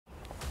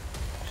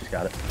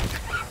Got it.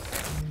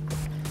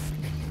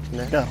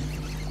 There you go.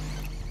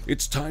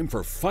 It's time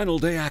for final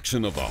day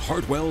action of the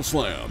Hartwell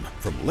Slam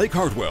from Lake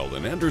Hartwell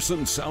in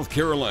Anderson, South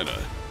Carolina.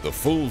 The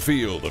full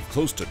field of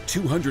close to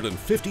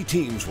 250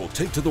 teams will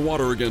take to the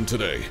water again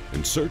today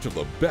in search of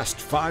the best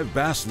 5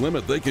 bass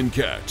limit they can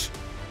catch.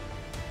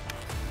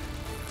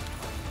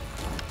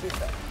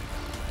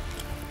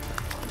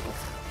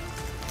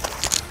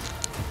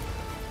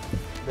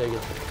 There you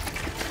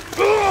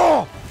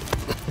go.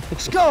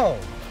 Let's go!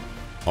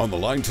 On the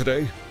line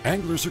today,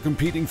 anglers are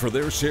competing for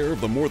their share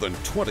of the more than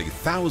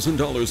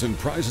 $20,000 in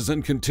prizes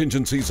and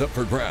contingencies up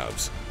for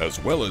grabs,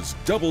 as well as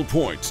double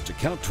points to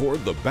count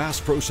toward the Bass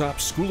Pro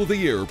Shop School of the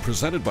Year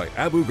presented by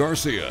Abu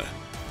Garcia.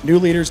 New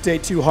leaders, Day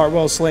 2,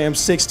 Hartwell Slam,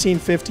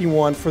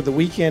 16:51 for the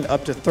weekend,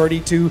 up to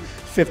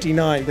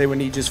 32:59. They would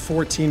need just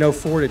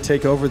 14:04 to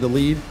take over the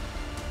lead.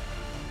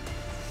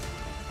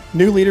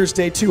 New leaders,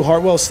 Day 2,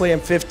 Hartwell Slam,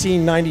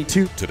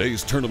 15:92.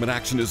 Today's tournament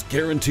action is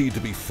guaranteed to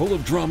be full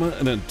of drama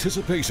and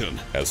anticipation,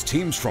 as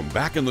teams from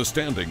back in the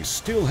standings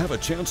still have a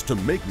chance to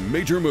make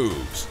major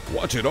moves.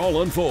 Watch it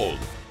all unfold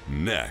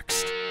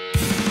next.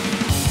 Give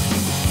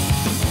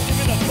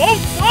me the boat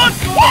front!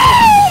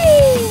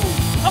 Woo!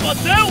 How about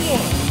that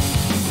one?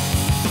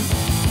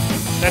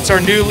 That's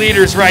our new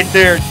leaders right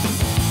there.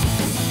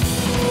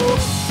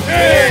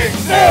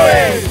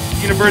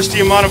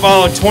 University of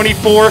Montevallo,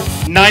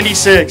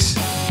 24-96.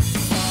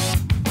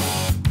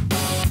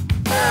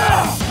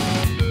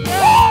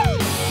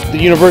 The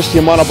University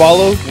of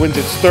Montevallo wins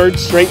its 3rd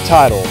straight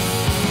title.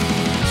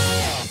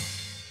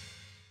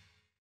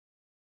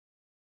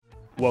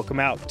 Welcome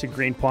out to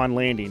Green Pond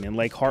Landing in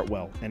Lake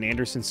Hartwell in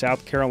Anderson,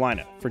 South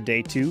Carolina for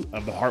Day 2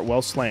 of the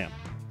Hartwell Slam.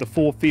 The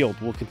full field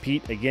will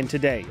compete again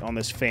today on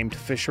this famed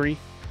fishery.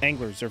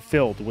 Anglers are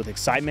filled with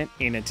excitement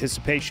and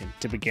anticipation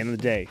to begin the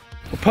day.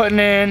 We're putting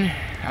in,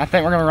 I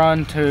think we're going to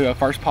run to a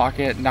first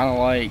pocket down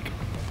the lake.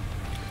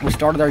 We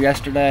started there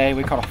yesterday.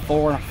 We caught a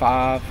 4 and a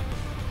 5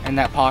 in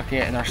that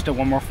pocket, and there's still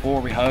one more 4,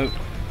 we hope.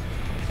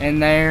 In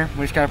there,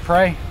 we just got to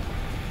pray.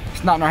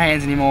 It's not in our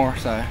hands anymore,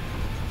 so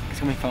it's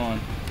going to be fun.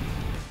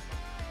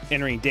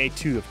 Entering Day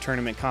 2 of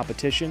tournament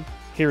competition,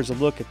 here's a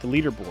look at the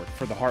leaderboard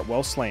for the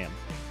Hartwell Slam.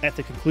 At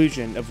the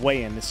conclusion of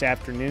weigh-in this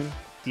afternoon,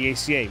 the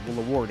ACA will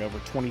award over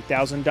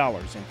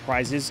 $20,000 in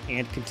prizes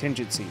and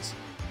contingencies.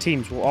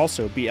 Teams will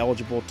also be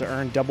eligible to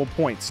earn double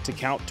points to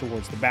count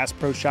towards the Bass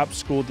Pro Shop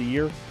School of the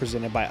Year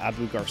presented by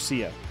Abu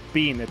Garcia.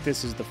 Being that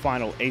this is the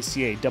final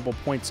ACA double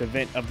points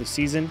event of the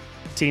season,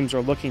 teams are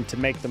looking to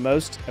make the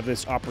most of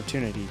this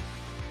opportunity.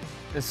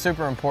 It's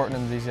super important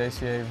in these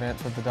ACA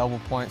events with the double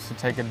points to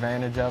take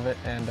advantage of it,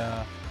 and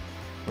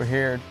we're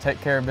here to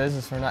take care of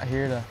business. We're not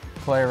here to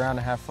play around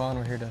and have fun.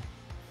 We're here to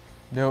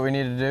do what we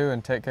need to do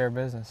and take care of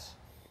business.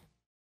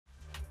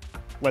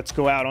 Let's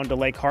go out onto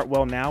Lake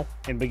Hartwell now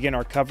and begin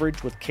our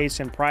coverage with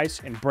Kason Price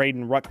and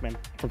Braden Ruckman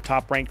from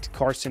top-ranked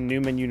Carson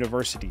Newman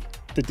University.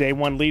 The Day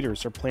 1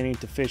 leaders are planning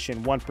to fish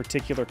in one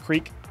particular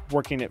creek,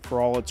 working it for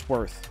all it's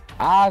worth.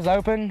 Eyes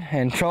open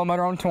and trolling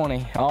motor on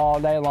 20 all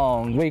day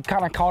long. We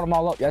kind of caught them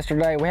all up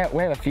yesterday. We have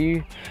a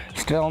few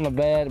still on the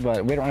bed,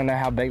 but we don't really know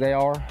how big they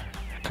are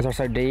because they're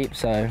so deep,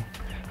 so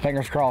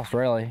fingers crossed,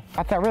 really.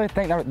 I really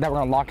think that we're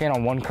going to lock in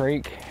on one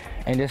creek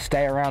and just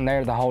stay around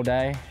there the whole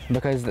day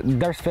because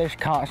there's fish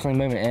constantly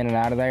moving in and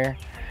out of there,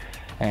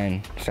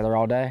 and stay there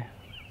all day.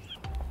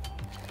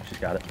 She's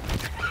got it.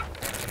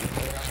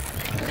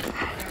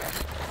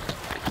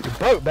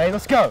 Boat, babe,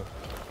 let's go.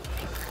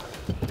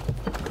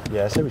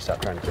 Yeah, I said we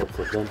stopped trying to kill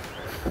foot then.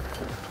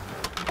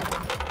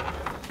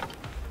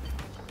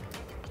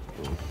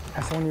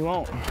 That's the one you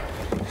want.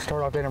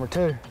 Start off day number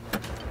 2.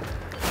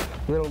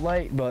 A little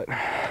late, but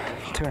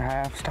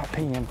 2.5. Stop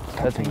peeing.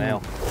 That's a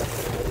male.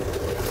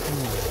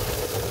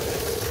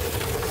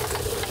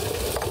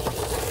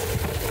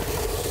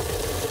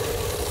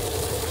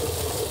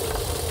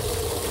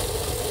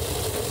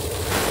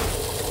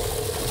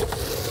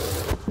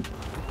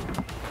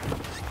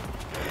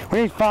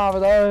 We need 5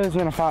 of those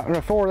and 4 of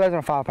those and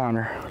a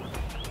 5-pounder.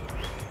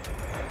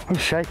 I'm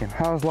shaking.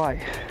 I was like,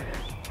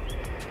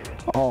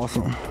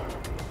 awesome.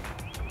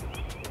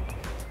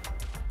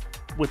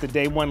 With the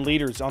Day 1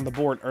 leaders on the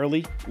board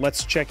early,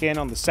 let's check in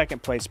on the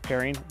second place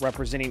pairing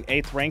representing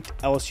 8th ranked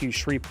LSU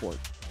Shreveport.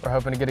 We're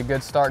hoping to get a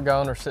good start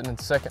going. We're sitting in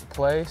 2nd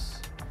place.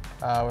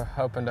 We're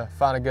hoping to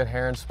find a good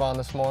herring spawn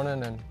this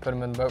morning and put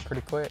them in the boat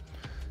pretty quick.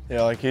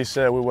 Yeah, like he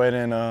said, we weighed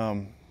in,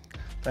 I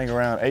think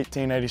around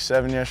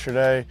 1887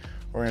 yesterday.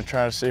 We're going to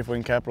try to see if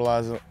we can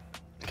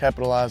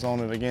capitalize on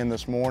it again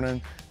this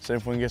morning, see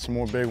if we can get some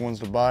more big ones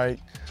to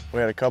bite. We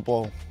had a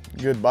couple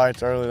good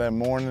bites early that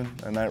morning,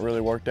 and that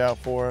really worked out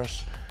for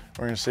us.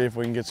 We're going to see if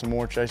we can get some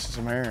more chasing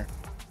some herring.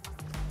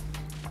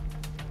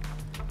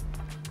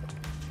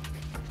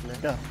 There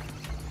you go.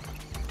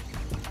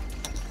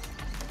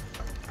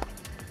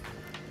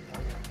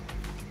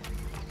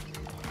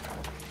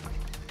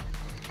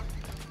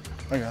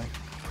 Okay.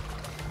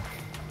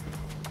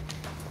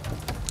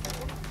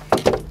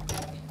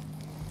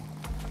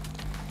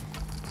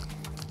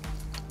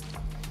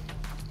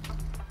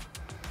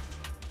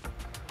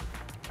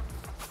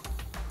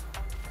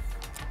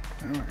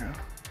 There we go.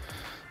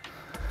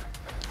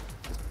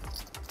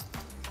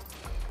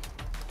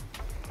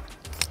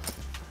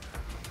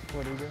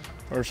 What do you do?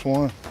 First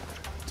one,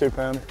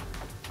 2-pounder.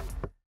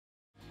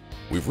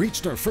 We've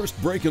reached our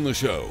first break in the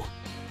show.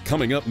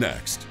 Coming up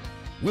next,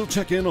 we'll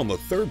check in on the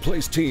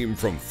third-place team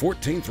from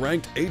 14th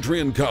ranked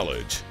Adrian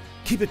College.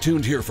 Keep it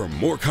tuned here for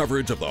more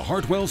coverage of the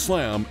Hartwell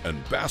Slam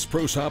and Bass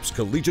Pro Shops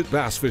Collegiate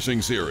Bass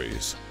Fishing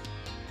Series.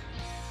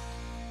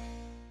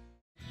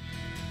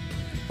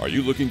 Are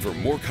you looking for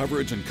more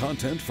coverage and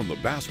content from the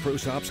Bass Pro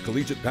Shops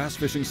Collegiate Bass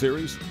Fishing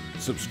Series?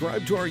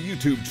 Subscribe to our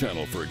YouTube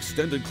channel for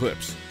extended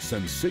clips,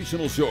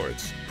 sensational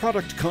shorts,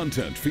 product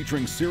content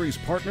featuring series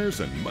partners,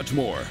 and much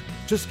more.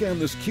 Just scan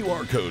this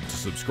QR code to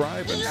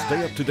subscribe and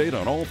stay up to date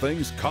on all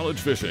things college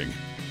fishing.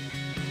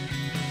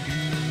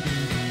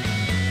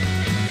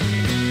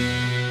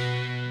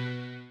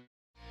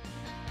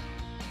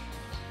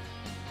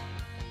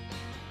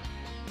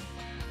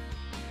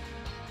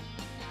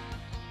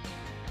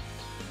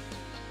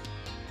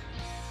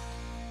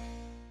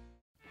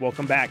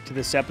 Welcome back to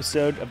this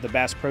episode of the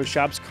Bass Pro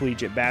Shops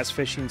Collegiate Bass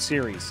Fishing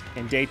Series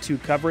and Day 2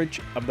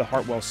 coverage of the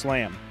Hartwell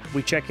Slam.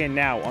 We check in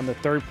now on the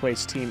third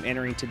place team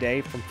entering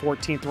today from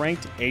 14th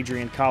ranked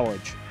Adrian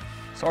College.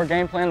 So our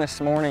game plan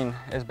this morning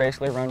is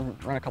basically run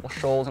a couple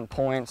shoals and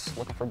points,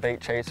 looking for bait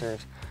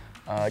chasers.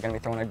 Gonna be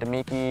throwing a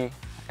Damiki,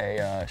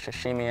 a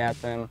sashimi at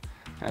them,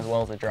 as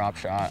well as a drop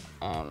shot.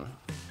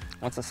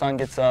 Once the sun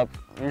gets up,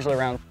 usually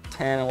around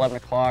 10, 11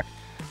 o'clock,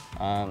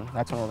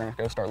 that's when we're gonna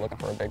go start looking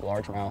for a big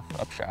largemouth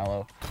up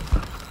shallow.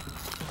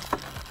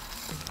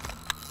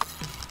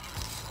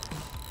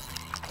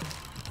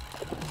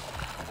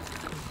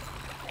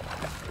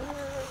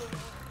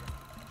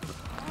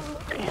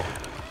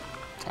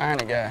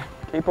 Tiny guy.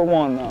 Keeper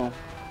one though.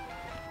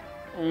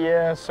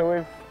 Yeah,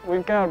 so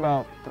we've got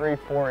about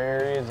 3-4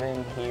 areas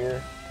in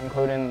here,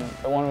 including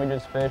the one we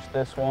just fished,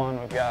 this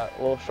one. We've got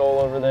a little shoal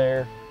over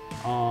there.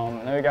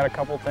 And then we got a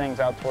couple things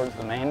out towards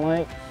the main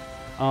lake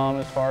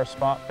as far as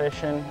spot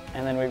fishing.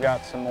 And then we've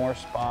got some more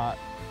spot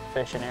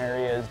fishing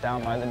areas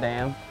down by the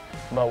dam.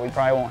 But we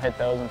probably won't hit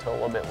those until a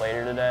little bit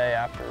later today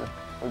after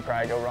we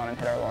probably go run and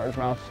hit our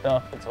largemouth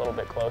stuff. It's a little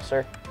bit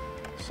closer.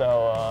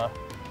 So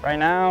right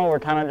now we're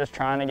kind of just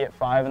trying to get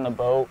 5 in the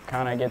boat,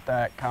 kind of get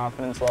that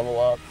confidence level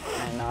up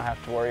and not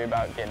have to worry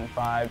about getting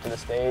 5 to the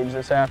stage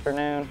this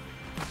afternoon.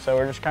 So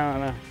we're just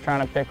kind of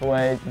trying to pick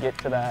away, get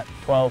to that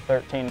 12,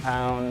 13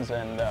 pounds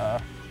and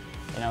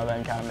you know,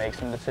 then kind of make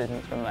some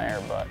decisions from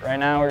there. But right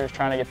now we're just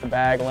trying to get the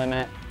bag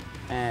limit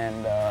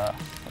and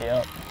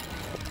yep,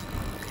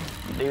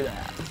 do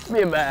that.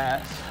 Be a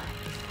bass.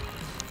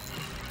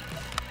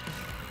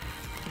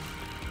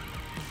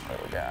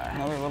 Little guy.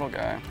 Another little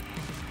guy.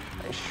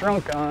 They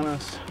shrunk on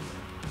us,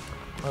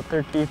 but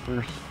they're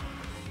keepers.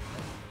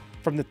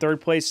 From the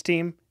third place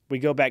team, we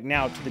go back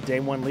now to the Day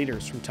 1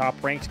 leaders from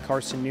top-ranked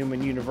Carson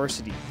Newman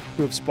University,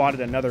 who have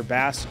spotted another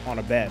bass on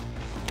a bed.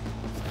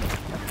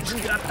 You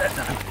got that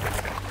done.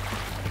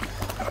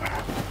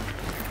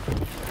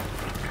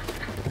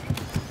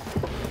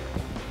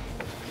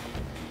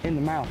 In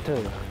the mouth,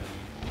 too.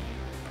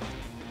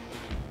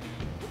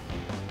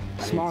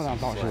 Smaller than I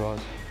thought she was.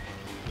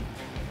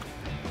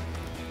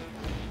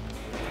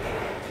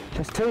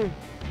 Just 2.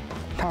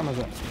 What time is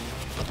it?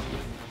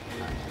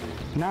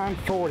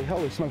 9:40.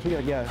 Holy smokes, we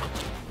gotta go.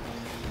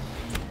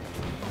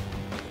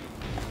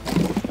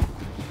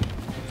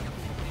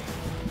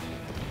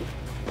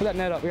 Put that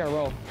net up, we gotta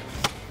roll.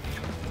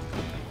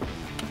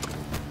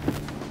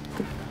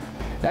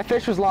 That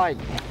fish was like,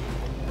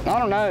 I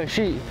don't know,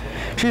 she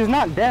was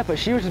not deaf, but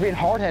she was just being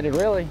hard-headed,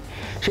 really.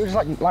 She was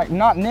like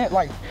not knit,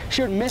 like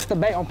she would miss the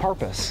bait on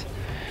purpose.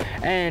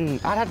 And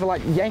I'd have to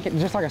like yank it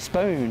just like a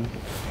spoon.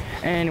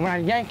 And when I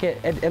yank it,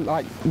 it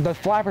like the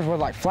flappers would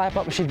like flap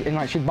up and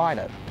she'd bite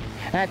it.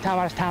 And that time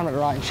I just timed it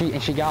right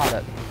and she got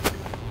it.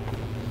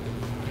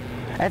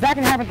 If that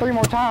can happen 3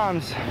 more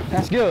times,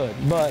 that's good,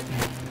 but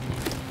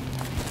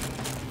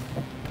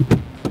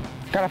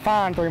gotta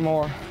find 3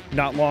 more.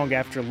 Not long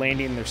after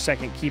landing their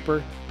second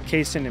keeper,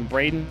 Kaysen and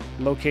Braden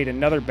locate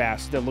another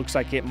bass that looks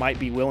like it might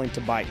be willing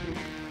to bite.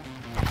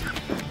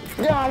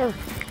 Got her.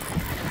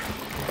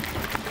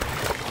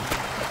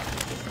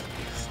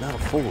 It's not a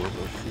 4, but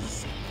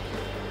she's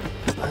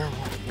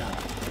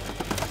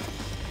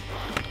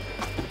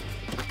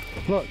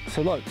Look,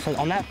 so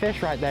on that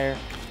fish right there,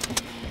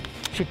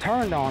 she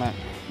turned on it,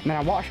 and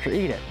I watched her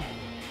eat it.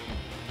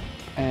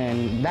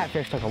 And that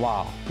fish took a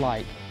while.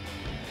 Like,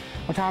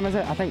 what time is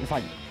it? I think it's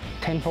like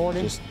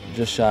 10:40.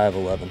 Just shy of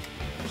 11.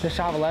 Just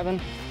shy of 11.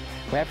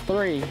 We have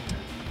 3.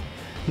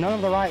 None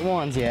of the right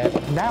ones yet.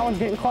 That one's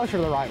getting closer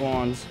to the right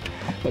ones.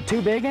 But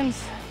 2 big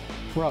ones,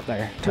 we're up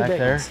there. 2 big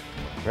ones.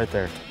 Right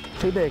there.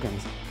 2 big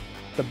ones.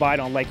 The bite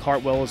on Lake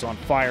Hartwell is on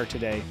fire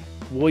today.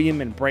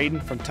 William and Braden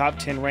from top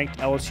 10 ranked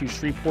LSU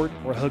Shreveport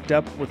were hooked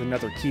up with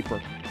another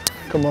keeper.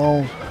 Come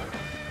on.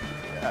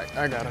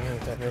 I got him in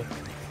with that bait.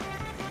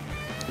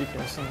 You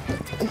can see.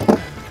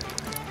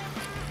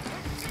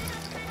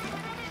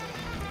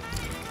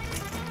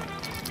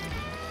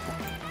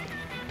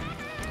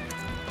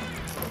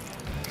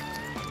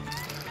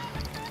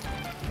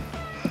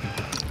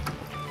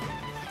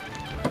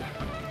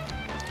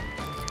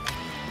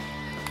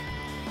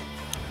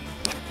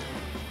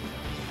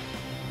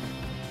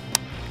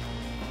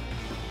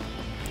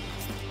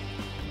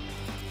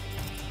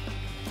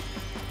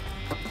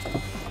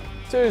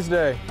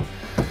 Tuesday.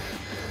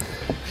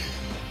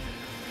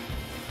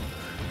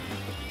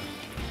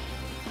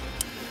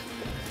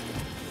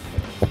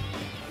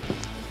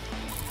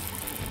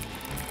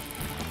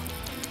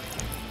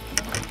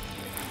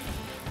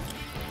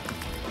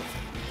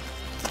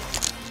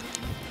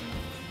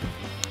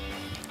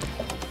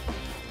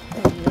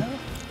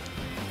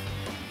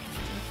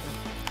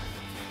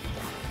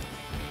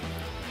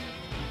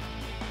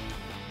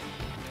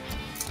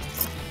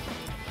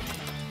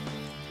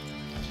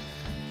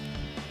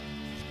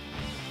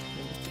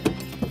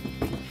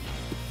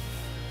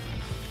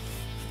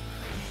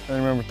 I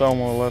remember throwing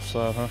them on the left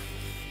side, huh?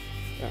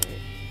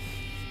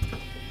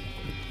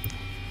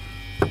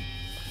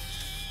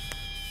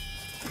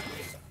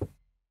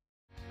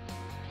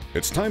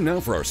 It's time now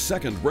for our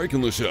second break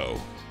in the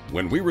show.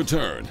 When we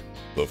return,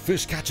 the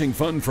fish catching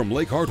fun from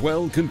Lake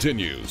Hartwell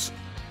continues.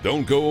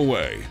 Don't go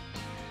away.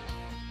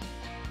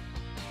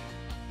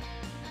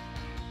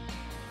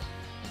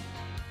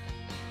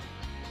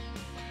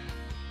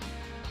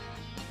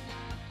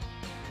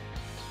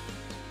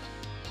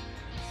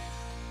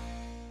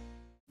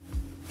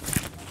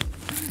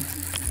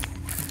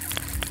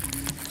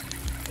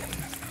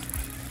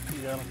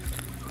 You got them?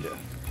 Yeah.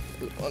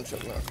 Put a bunch of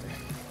them out there.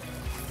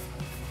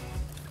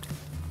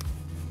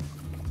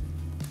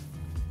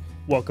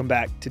 Welcome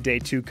back to Day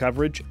 2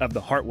 coverage of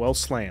the Hartwell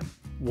Slam.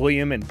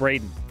 William and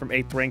Braden from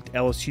 8th ranked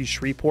LSU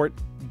Shreveport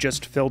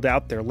just filled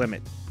out their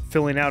limit.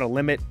 Filling out a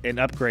limit and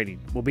upgrading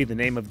will be the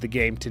name of the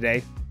game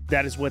today.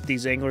 That is what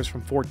these anglers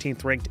from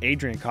 14th ranked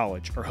Adrian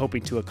College are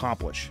hoping to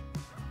accomplish.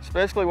 So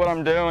basically what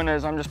I'm doing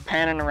is I'm just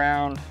panning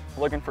around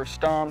looking for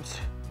stumps,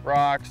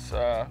 rocks,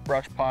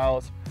 brush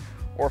piles,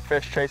 or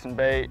fish chasing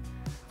bait.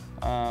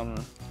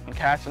 I'm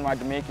casting my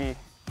Damiki.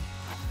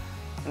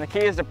 And the key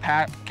is to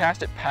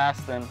cast it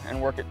past them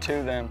and work it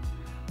to them.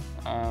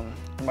 And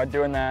by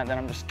doing that, then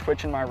I'm just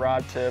twitching my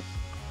rod tip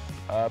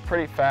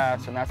pretty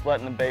fast, and that's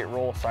letting the bait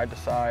roll side to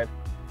side.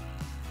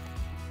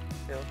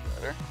 Feels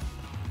better.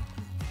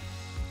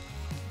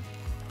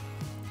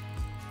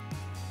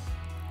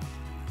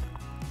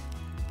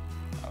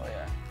 Oh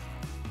yeah.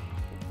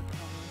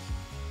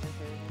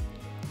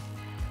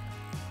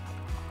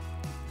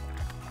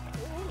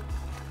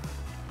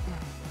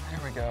 There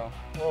we go.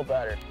 A little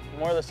better.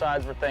 More of the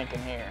sides we're thinking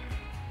here.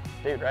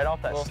 Dude, right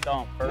off that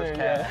stump, first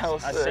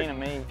cast. I seen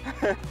him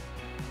eat.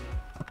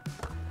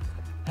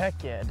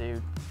 Heck yeah,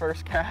 dude.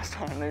 First cast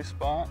on a new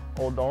spot.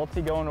 Old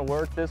Dalty going to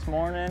work this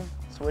morning,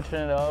 switching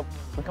it up.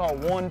 We caught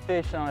one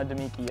fish on a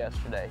Damiki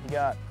yesterday. He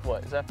got,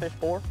 what, is that fish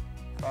 4?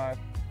 5.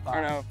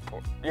 Or no,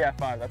 4. Yeah,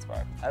 5, that's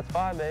 5. That's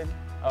 5, baby.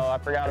 Oh, I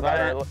forgot about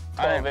our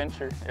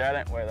 12-incher. Yeah, I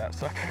didn't weigh that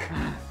sucker.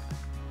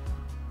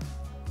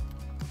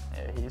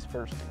 Yeah, he's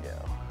first to go.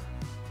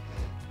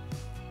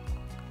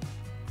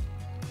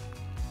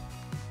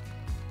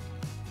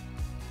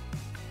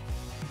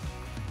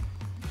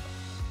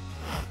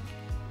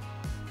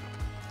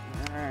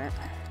 All right.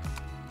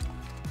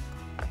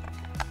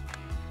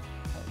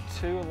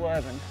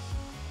 211.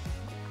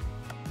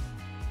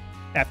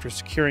 After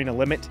securing a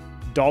limit,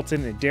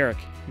 Dalton and Derek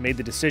made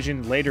the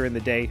decision later in the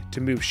day to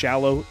move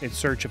shallow in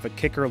search of a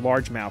kicker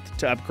largemouth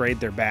to upgrade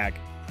their bag.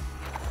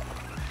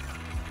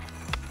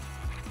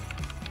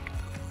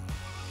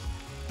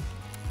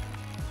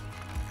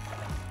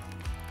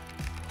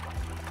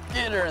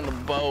 Get her in the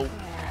boat.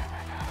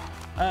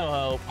 That'll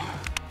help.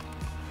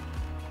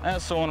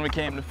 That's the one we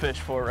came to fish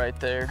for right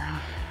there.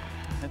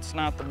 It's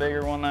not the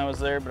bigger one that was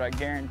there, but I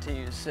guarantee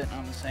you it's sitting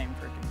on the same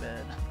freaking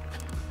bed.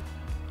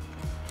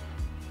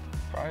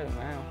 Probably the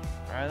male.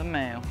 Probably the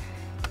male.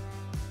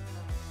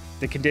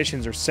 The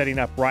conditions are setting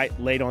up right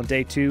late on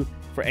day 2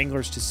 for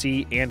anglers to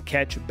see and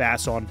catch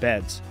bass on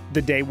beds.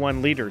 The day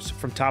 1 leaders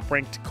from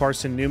top-ranked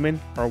Carson Newman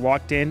are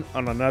locked in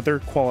on another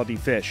quality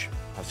fish.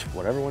 That's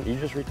whatever one you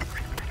just read.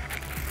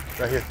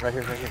 Right here, right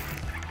here, right here.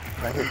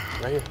 Right here,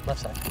 right here. Left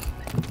side.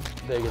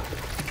 There you go.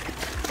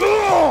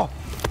 Oh!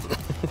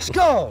 Let's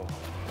go!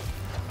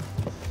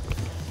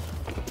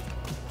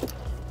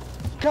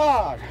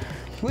 God,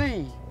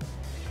 Lee.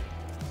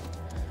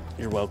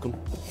 You're welcome.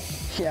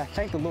 Yeah,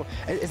 thank the Lord.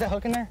 Is that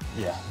hook in there?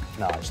 Yeah.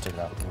 No, I just took it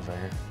out. It was right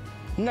here.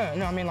 No,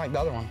 I mean like the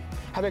other one.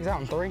 How big's that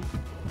one? 3?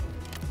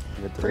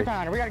 Good 3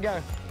 pounder. We gotta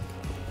go.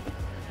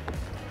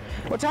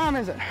 What time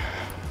is it?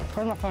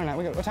 Where's my phone at?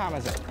 What time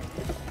is it?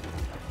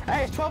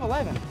 Hey, it's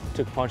 12:11.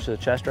 Took a punch to the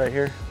chest right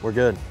here. We're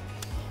good.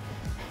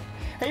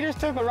 He just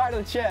took it right to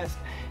the chest.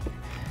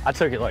 I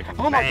took it like,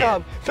 oh my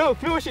God. So,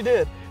 feel what you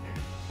did.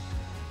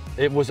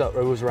 It was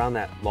around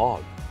that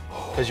log.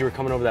 Because you were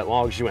coming over that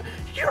log, she went,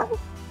 yo!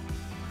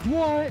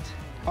 What?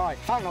 All right,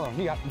 find another one.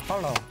 You got,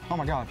 find another one. Oh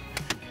my God.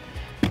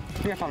 You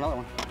gotta find another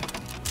one.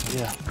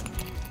 Yeah.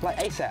 Like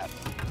ASAP.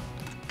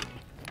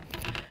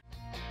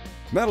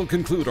 That'll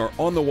conclude our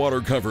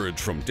on-the-water coverage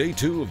from day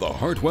 2 of the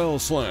Hartwell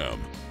Slam.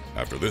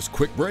 After this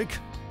quick break,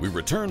 we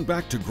return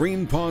back to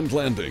Green Pond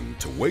Landing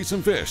to weigh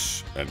some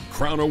fish and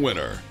crown a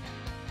winner.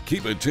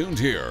 Keep it tuned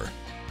here.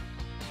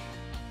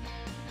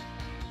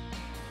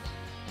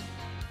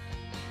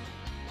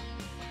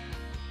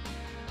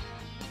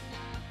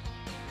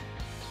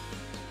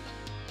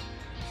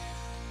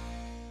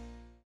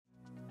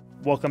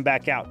 Welcome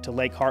back out to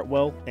Lake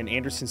Hartwell in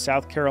Anderson,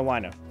 South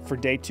Carolina for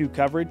Day 2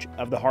 coverage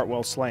of the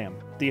Hartwell Slam.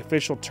 The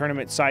official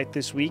tournament site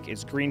this week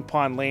is Green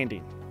Pond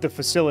Landing. The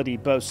facility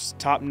boasts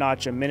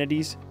top-notch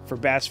amenities for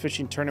bass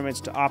fishing tournaments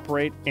to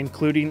operate,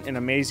 including an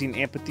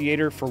amazing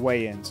amphitheater for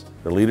weigh-ins.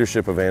 The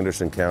leadership of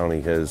Anderson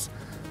County has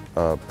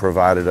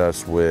provided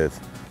us with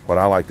what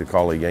I like to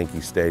call a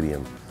Yankee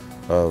Stadium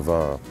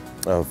of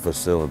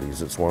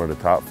facilities. It's one of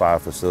the top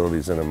 5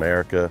 facilities in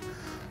America.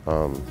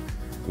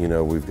 You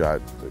know, we've got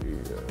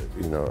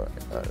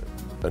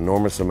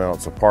enormous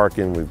amounts of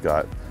parking. We've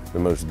got the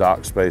most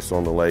dock space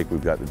on the lake.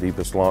 We've got the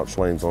deepest launch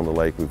lanes on the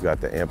lake. We've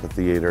got the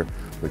amphitheater,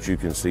 which you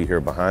can see here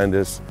behind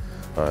us.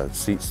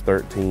 Seats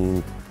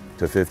 1,300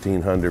 to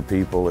 1,500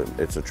 people.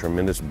 It's a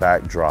tremendous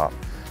backdrop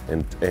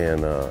and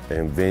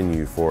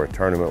venue for a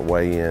tournament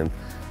weigh-in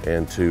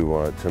and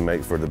to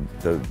make for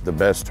the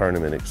best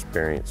tournament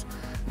experience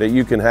that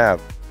you can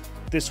have.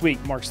 This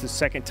week marks the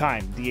second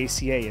time the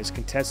ACA has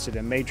contested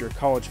a major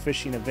college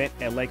fishing event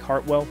at Lake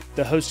Hartwell.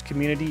 The host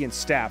community and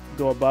staff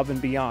go above and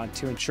beyond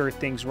to ensure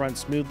things run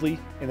smoothly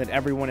and that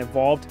everyone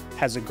involved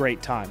has a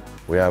great time.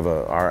 We have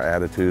our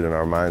attitude and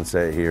our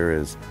mindset here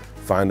is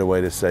find a way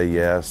to say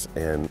yes,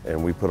 and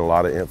we put a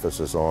lot of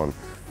emphasis on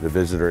the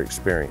visitor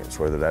experience,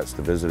 whether that's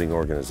the visiting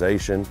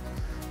organization,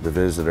 the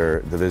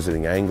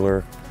visiting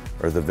angler,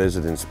 or the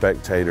visiting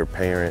spectator,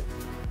 parent,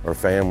 or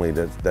family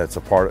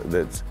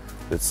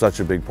that's such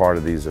a big part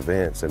of these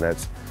events, and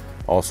that's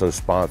also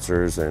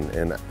sponsors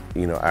and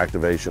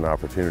activation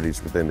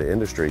opportunities within the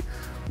industry.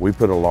 We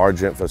put a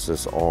large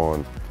emphasis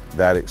on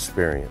that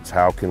experience.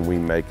 How can we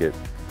make it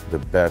the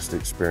best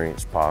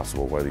experience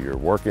possible, whether you're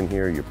working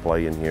here, you're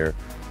playing here,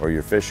 or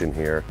you're fishing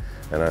here?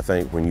 And I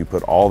think when you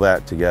put all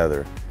that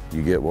together,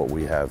 you get what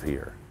we have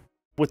here.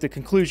 With the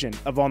conclusion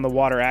of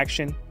on-the-water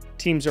action,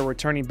 teams are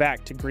returning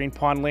back to Green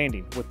Pond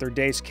Landing with their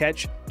day's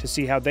catch to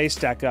see how they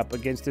stack up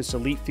against this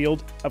elite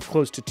field of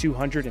close to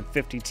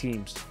 250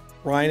 teams.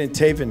 Ryan and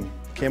Taven,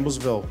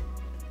 Campbellsville,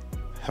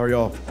 how are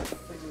y'all?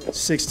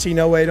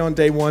 16:08 on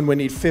day 1. We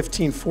need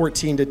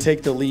 15:14 to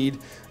take the lead.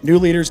 New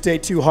leaders, day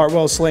 2,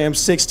 Hartwell Slam,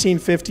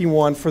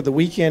 16:51 for the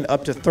weekend,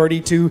 up to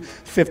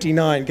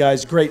 32:59.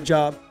 Guys, great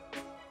job.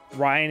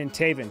 Ryan and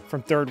Taven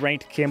from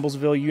 3rd-ranked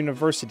Campbellsville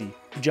University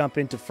jump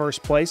into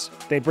first place.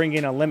 They bring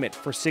in a limit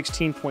for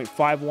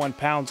 16.51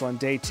 pounds on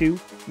day 2,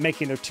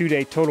 making their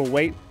 2-day total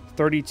weight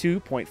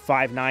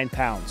 32.59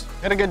 pounds.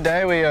 We had a good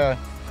day. We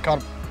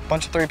caught a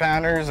bunch of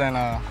 3-pounders, and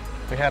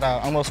we had a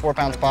almost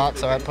 4-pound spot,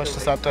 so that pushed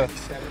us up to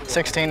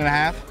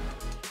 16.5.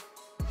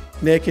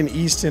 Nick and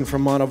Easton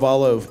from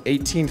Montevallo,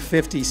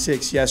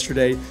 18:56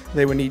 yesterday.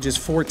 They would need just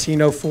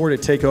 14:04 to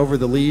take over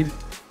the lead.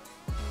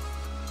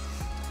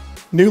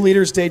 New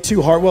leaders, day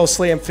 2, Hartwell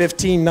Slam,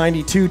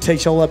 15:92,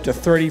 takes y'all up to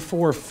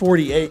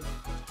 34:48.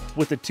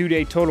 With a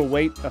 2-day total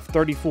weight of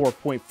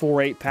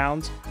 34.48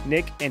 pounds,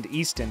 Nick and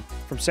Easton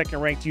from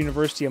 2nd-ranked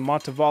University of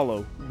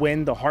Montevallo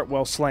win the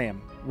Hartwell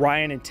Slam.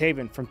 Ryan and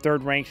Taven from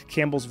 3rd-ranked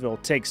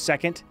Campbellsville take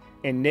 2nd,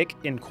 and Nick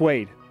and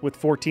Quaid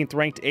with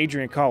 14th-ranked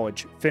Adrian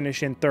College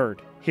finish in 3rd.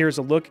 Here's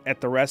a look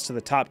at the rest of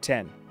the top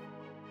 10.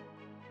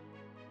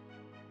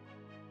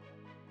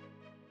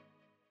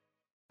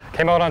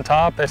 Came out on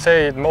top. They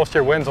say most of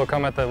your wins will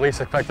come at the least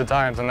expected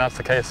times, and that's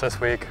the case this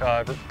week.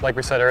 Like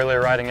we said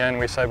earlier, riding in,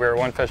 we said we were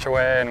 1 fish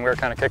away, and we were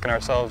kind of kicking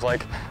ourselves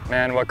like,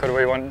 man, what could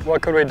we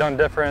have done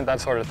different,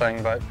 that sort of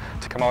thing. But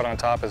to come out on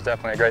top is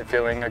definitely a great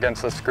feeling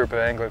against this group of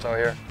anglers out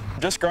here.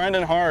 Just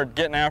grinding hard,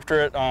 getting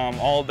after it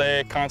all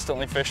day,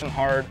 constantly fishing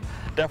hard.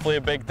 Definitely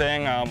a big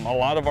thing. A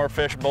lot of our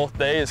fish both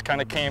days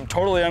kind of came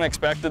totally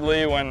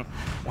unexpectedly when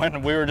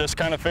we were just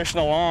kind of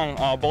fishing along.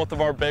 Both of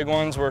our big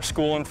ones were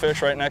schooling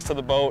fish right next to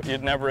the boat.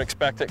 You'd never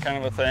expect it, kind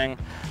of a thing.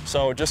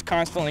 So just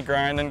constantly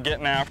grinding,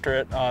 getting after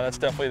it. That's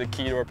definitely the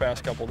key to our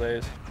past couple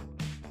days.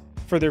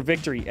 For their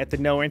victory at the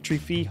no entry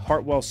fee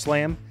Hartwell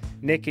Slam,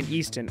 Nick and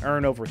Easton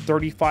earn over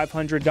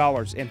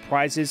 $3,500 in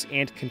prizes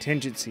and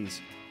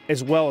contingencies,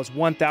 as well as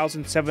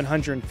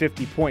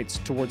 1,750 points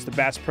towards the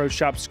Bass Pro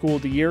Shop School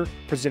of the Year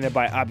presented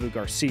by Abu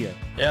Garcia.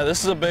 Yeah,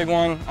 this is a big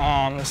one.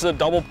 This is a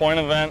double point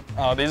event.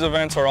 These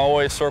events are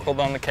always circled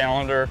on the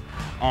calendar.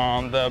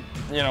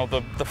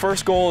 The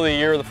first goal of the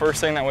year, the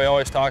first thing that we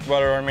always talk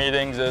about at our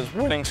meetings is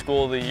winning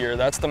School of the Year.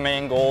 That's the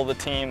main goal of the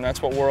team.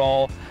 That's what we're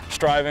all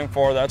striving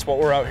for. That's what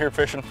we're out here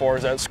fishing for,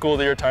 is that School of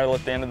the Year title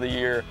at the end of the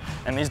year.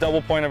 And these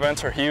double point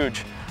events are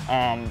huge.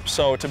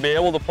 So to be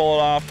able to pull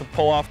it off, to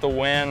pull off the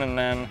win, and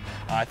then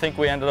I think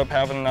we ended up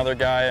having another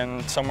guy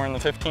in somewhere in the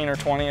 15 or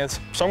 20th,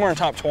 somewhere in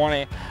top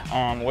 20,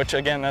 which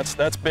again,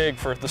 that's big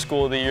for the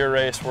School of the Year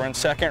race. We're in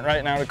second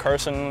right now to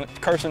Carson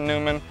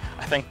Newman,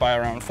 I think by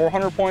around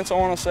 400 points, I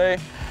want to say,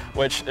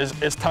 which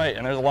is tight,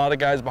 and there's a lot of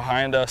guys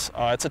behind us.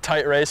 It's a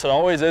tight race. It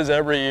always is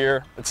every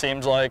year, it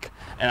seems like,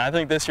 and I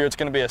think this year it's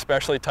going to be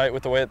especially tight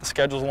with the way that the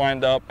schedule's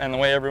lined up and the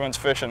way everyone's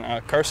fishing.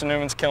 Carson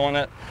Newman's killing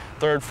it,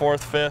 3rd,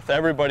 4th, 5th.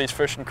 Everybody's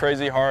fishing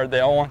crazy hard. They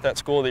all want that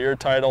School of the Year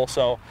title,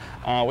 so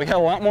we got a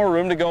lot more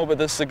room to go, but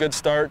this is a good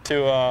start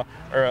to,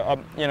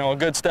 a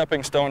good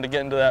stepping stone to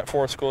get into that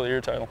 4th School of the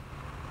Year title.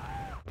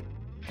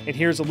 And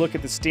here's a look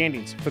at the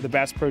standings for the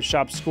Bass Pro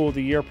Shop School of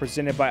the Year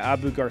presented by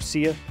Abu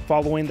Garcia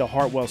following the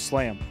Hartwell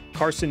Slam.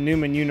 Carson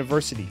Newman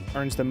University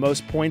earns the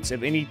most points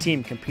of any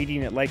team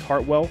competing at Lake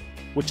Hartwell,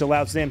 which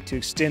allows them to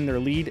extend their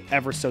lead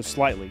ever so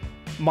slightly.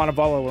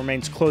 Montevallo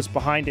remains close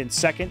behind in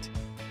second,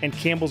 and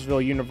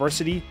Campbellsville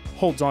University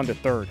holds on to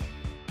third.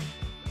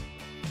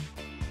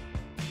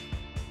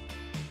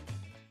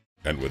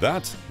 And with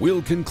that,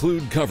 we'll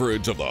conclude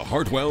coverage of the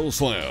Hartwell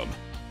Slam.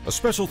 A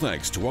special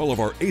thanks to all of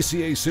our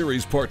ACA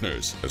Series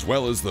partners, as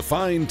well as the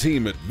fine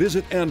team at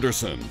Visit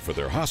Anderson for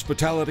their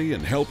hospitality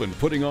and help in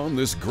putting on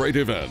this great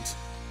event.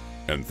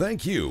 And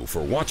thank you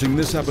for watching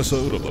this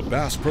episode of the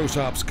Bass Pro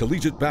Shops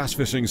Collegiate Bass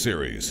Fishing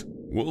Series.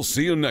 We'll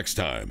see you next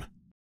time.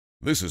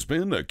 This has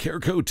been a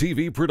Careco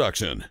TV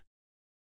production.